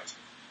scenarios?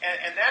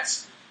 And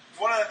that's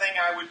one of the things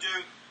I would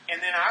do,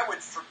 and then I would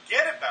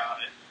forget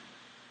about it,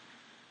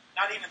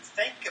 not even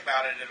think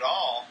about it at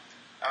all,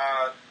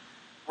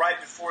 right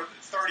before,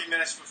 30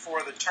 minutes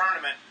before the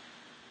tournament,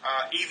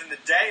 even the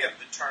day of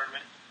the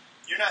tournament.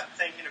 You're not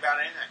thinking about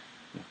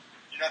anything.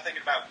 You're not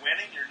thinking about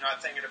winning. You're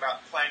not thinking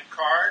about playing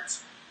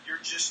cards.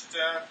 You're just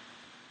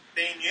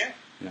being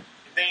you,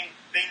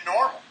 being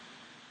normal.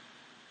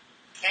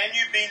 Can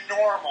you be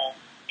normal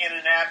in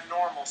an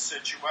abnormal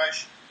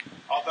situation?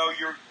 Although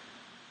you're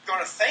going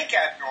to think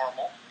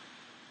abnormal,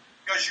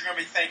 because you're going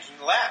to be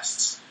thinking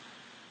less.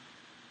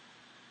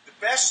 The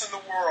best in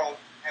the world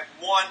have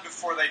won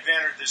before they've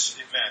entered this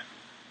event.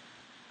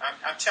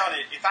 I'm telling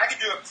you, if I could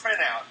do a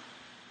printout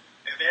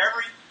of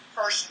every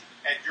person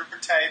at your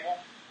table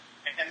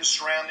and the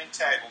surrounding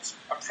tables,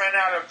 a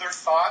printout of their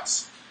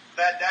thoughts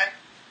that day,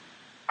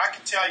 I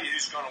can tell you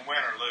who's going to win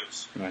or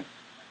lose. Right.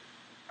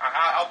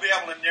 I'll be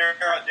able to narrow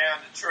it down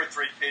to 2 or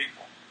 3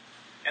 people.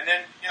 And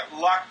then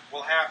luck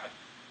will happen.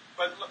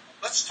 But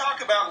let's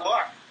talk about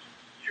luck.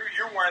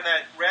 You're wearing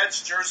that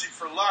Reds jersey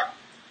for luck.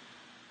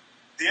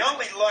 The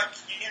only luck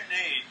you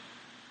need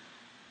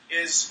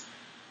is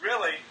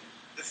really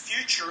the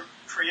future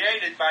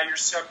created by your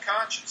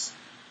subconscious.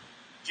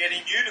 Getting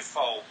you to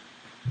fold.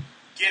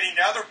 Getting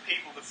other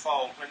people to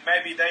fold when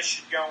maybe they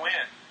should go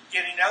in.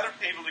 Getting other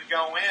people to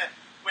go in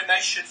when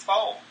they should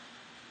fold.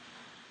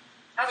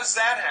 How does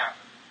that happen?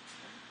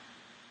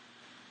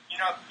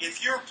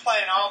 If you're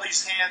playing all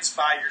these hands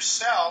by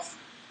yourself,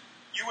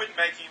 you wouldn't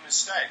make any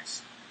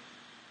mistakes.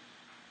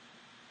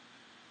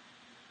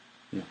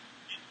 You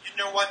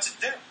know what to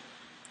do.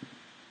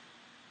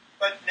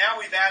 But now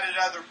we've added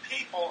other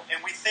people,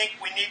 and we think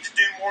we need to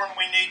do more than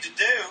we need to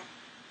do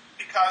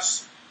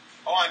because,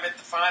 I'm at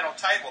the final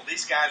table.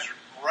 These guys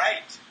are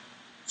great.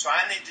 So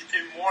I need to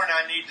do more than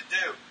I need to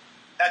do.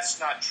 That's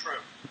not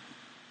true.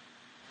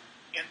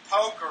 In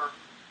poker,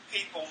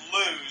 people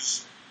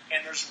lose,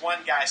 and there's one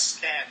guy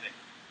standing.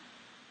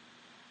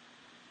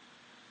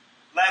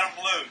 Let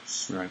them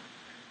lose. Right.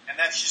 And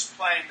that's just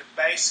playing the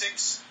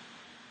basics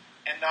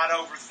and not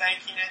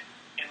overthinking it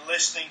and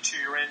listening to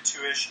your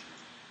intuition.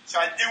 So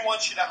I do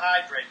want you to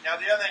hydrate. Now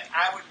the other thing,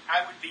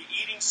 I would be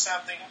eating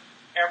something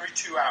every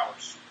 2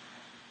 hours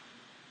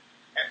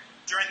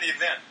during the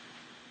event.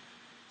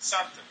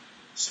 Something.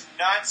 Some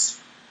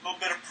nuts, a little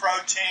bit of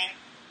protein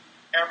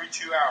every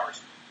 2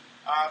 hours.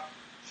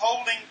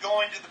 Holding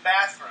going to the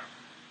bathroom.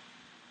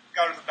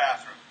 Go to the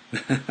bathroom.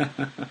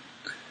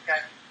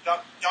 Okay?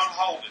 Don't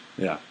hold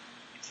it. Yeah.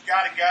 If you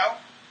got to go,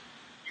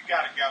 you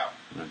got to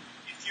go. Right.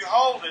 If you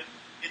hold it,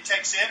 it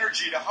takes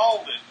energy to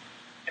hold it,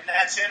 and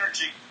that's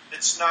energy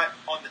that's not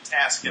on the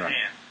task at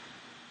hand.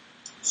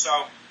 So,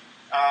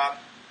 I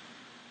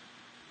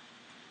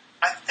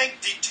think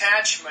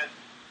detachment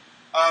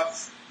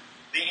of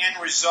the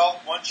end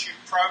result, once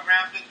you've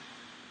programmed it,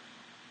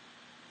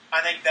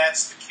 I think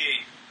that's the key.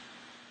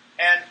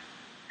 And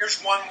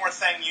here's one more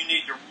thing you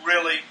need to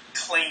really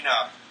clean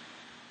up.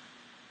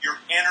 Your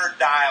inner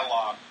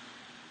dialogue.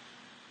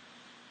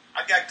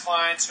 I've got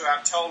clients who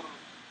I've told them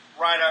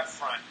right up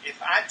front, if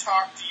I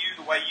talk to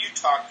you the way you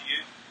talk to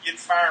you, you'd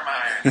fire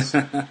my ass.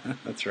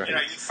 That's right.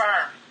 You'd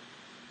fire me.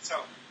 So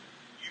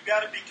you've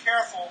got to be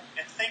careful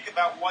and think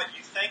about what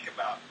you think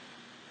about.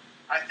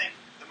 I think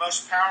the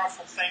most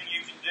powerful thing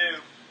you can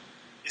do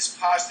is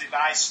positive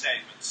I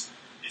statements.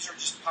 These are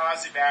just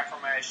positive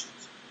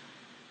affirmations.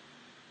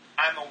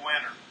 I'm a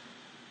winner.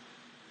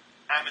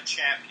 I'm a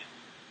champion.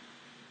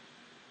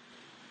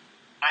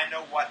 I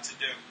know what to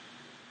do.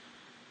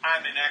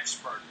 I'm an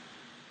expert.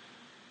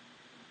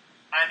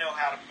 I know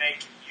how to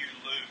make you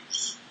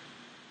lose.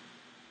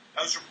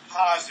 Those are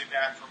positive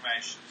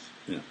affirmations.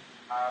 Yeah.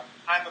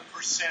 I'm a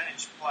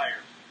percentage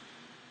player.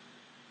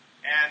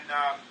 And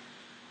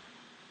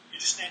you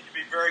just need to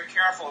be very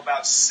careful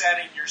about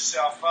setting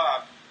yourself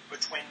up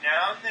between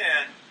now and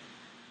then.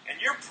 And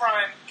you're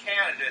prime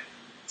candidate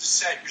to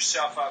set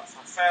yourself up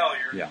for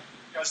failure. Yeah.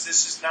 Because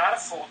this is not a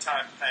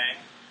full-time thing.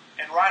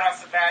 And right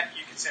off the bat,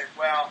 you can say,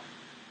 well,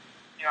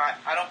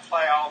 I don't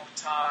play all the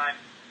time.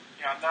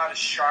 I'm not as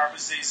sharp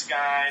as these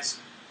guys.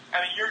 I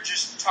mean, you're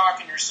just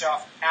talking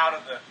yourself out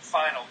of the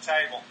final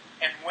table.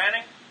 And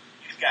winning,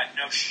 you've got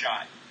no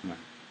shot. Right.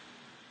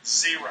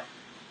 Zero.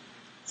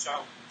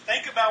 So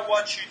think about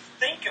what you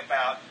think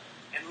about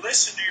and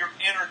listen to your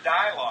inner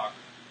dialogue.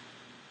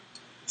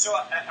 So,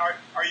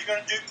 are you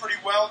going to do pretty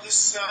well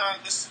this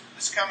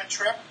coming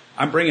trip?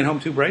 I'm bringing home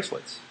 2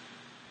 bracelets.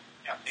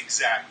 Yeah,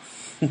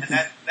 exactly.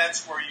 And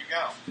that's where you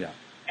go. Yeah.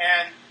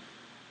 And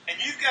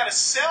you've got to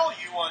sell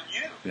you on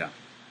you. Yeah.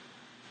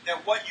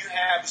 That what you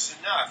have is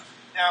enough.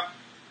 Now,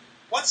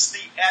 what's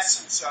the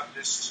essence of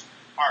this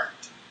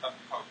art of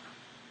poker?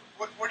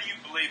 What do you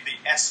believe the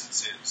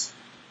essence is?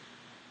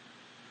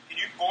 Can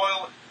you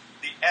boil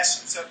the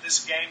essence of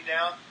this game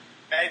down,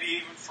 maybe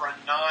even for a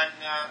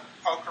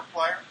non-poker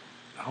player?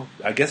 Oh,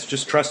 I guess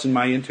just trusting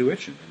my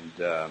intuition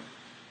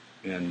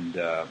and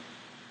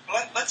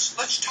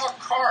let's talk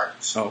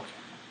cards. Okay.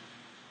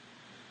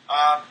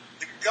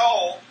 The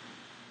goal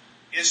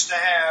is to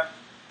have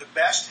the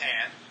best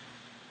hand,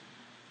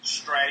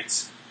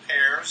 straights,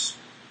 pairs,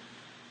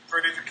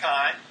 3 of a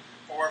kind,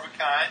 4 of a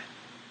kind,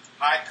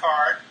 high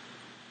card.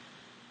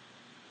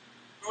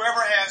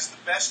 Whoever has the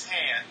best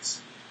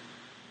hands,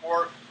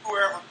 or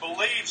whoever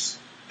believes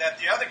that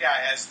the other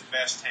guy has the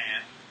best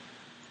hand,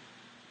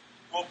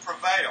 will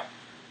prevail.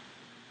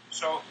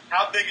 So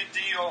how big a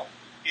deal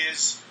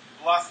is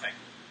bluffing?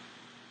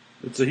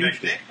 It's a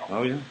huge deal. Deal.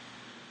 Oh, yeah.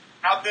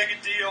 How big a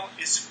deal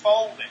is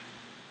folding?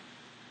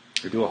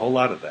 We do a whole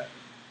lot of that.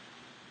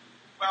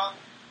 Well,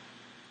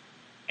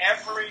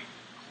 every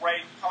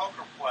great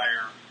poker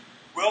player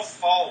will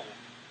fold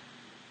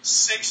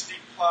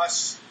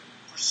 60+%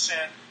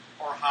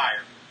 or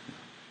higher.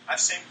 I've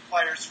seen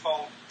players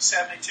fold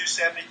 72,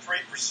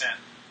 73%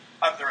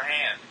 of their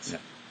hands. Yeah.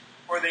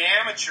 Or the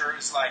amateur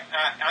is like,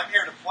 I'm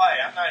here to play.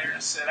 I'm not here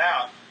to sit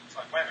out. It's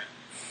like, wait a minute.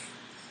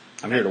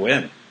 I'm here to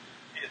win.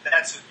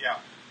 That's it, yeah.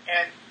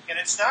 And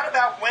it's not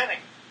about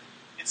winning.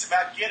 It's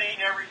about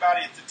getting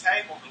everybody at the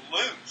table to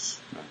lose.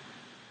 Right.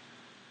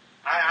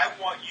 I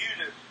want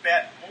you to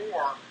bet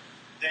more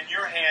than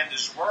your hand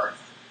is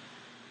worth.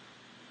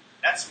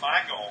 That's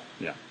my goal.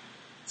 Yeah.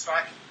 So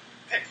I can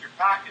pick your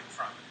pocket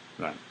from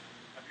it, Right.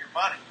 of your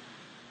money.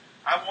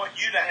 I want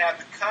you to have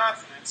the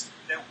confidence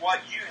that what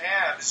you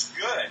have is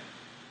good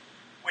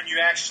when you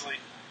actually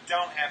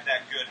don't have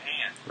that good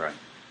hand. Right.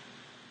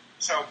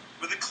 So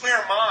with a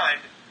clear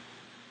mind,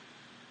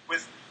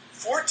 with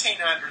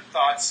 1,400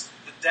 thoughts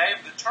the day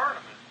of the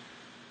tournament,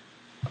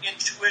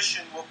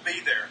 intuition will be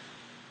there.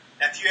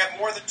 Now, if you have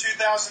more than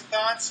 2,000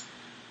 thoughts,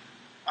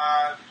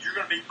 you're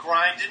going to be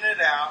grinding it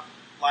out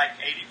like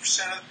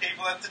 80% of the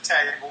people at the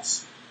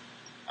tables,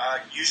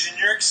 using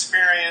your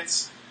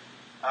experience,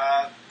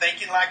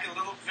 thinking like a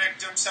little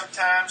victim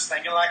sometimes,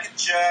 thinking like a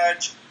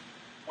judge,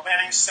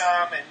 winning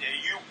some, and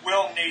you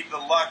will need the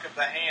luck of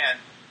the hand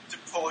to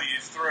pull you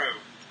through.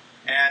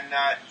 And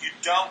you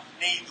don't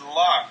need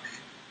luck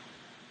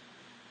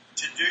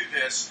to do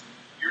this.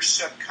 Your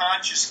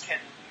subconscious can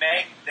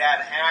make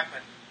that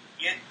happen.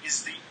 It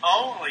is the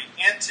only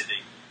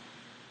entity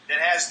that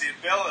has the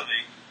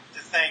ability to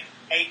think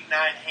 8,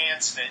 9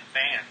 hands in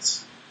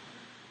advance.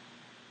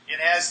 It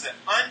has the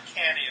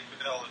uncanny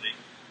ability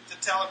to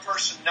tell a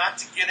person not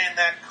to get in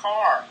that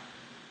car.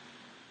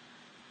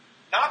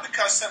 Not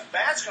because something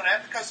bad's going to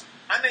happen, because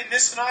I may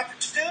miss an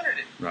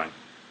opportunity Right.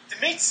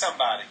 to meet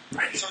somebody.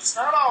 Right. So it's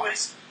not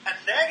always a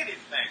negative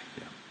thing.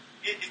 Yeah.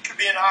 It could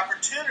be an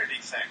opportunity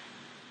thing.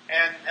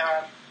 And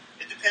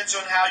it depends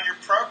on how you're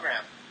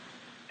programmed.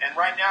 And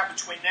right now,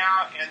 between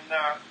now and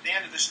the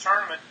end of this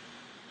tournament,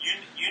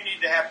 you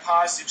need to have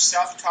positive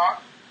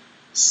self-talk,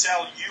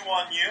 sell you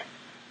on you,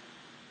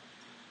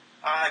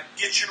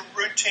 get your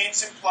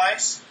routines in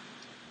place,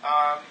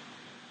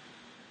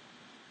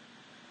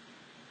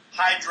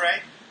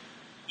 hydrate,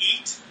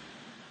 eat,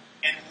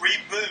 and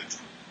reboot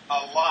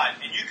a lot.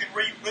 And you can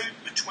reboot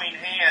between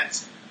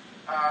hands.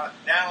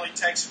 That only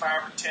takes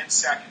 5 or 10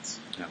 seconds.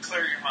 Yeah.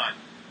 Clear your mind.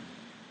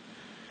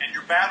 And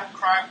your battle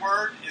cry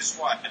word is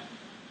what?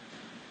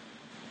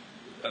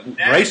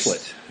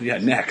 Bracelet. Yeah,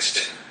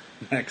 next.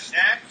 Next.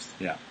 Next.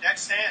 Yeah.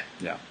 Next hand.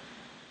 Yeah.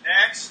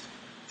 Next.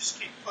 Just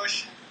keep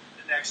pushing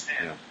the next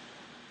hand.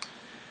 Yeah.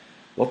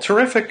 Well,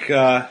 terrific.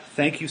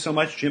 Thank you so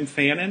much, Jim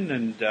Fannin.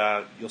 And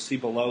you'll see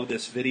below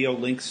this video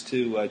links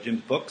to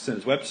Jim's books and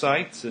his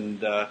websites.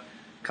 And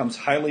comes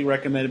highly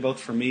recommended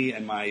both for me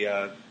and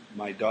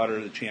my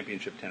daughter, the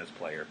championship tennis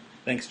player.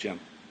 Thanks,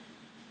 Jim.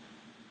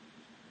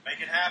 Make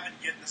it happen.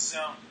 Get in the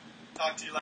zone. Talk to you later.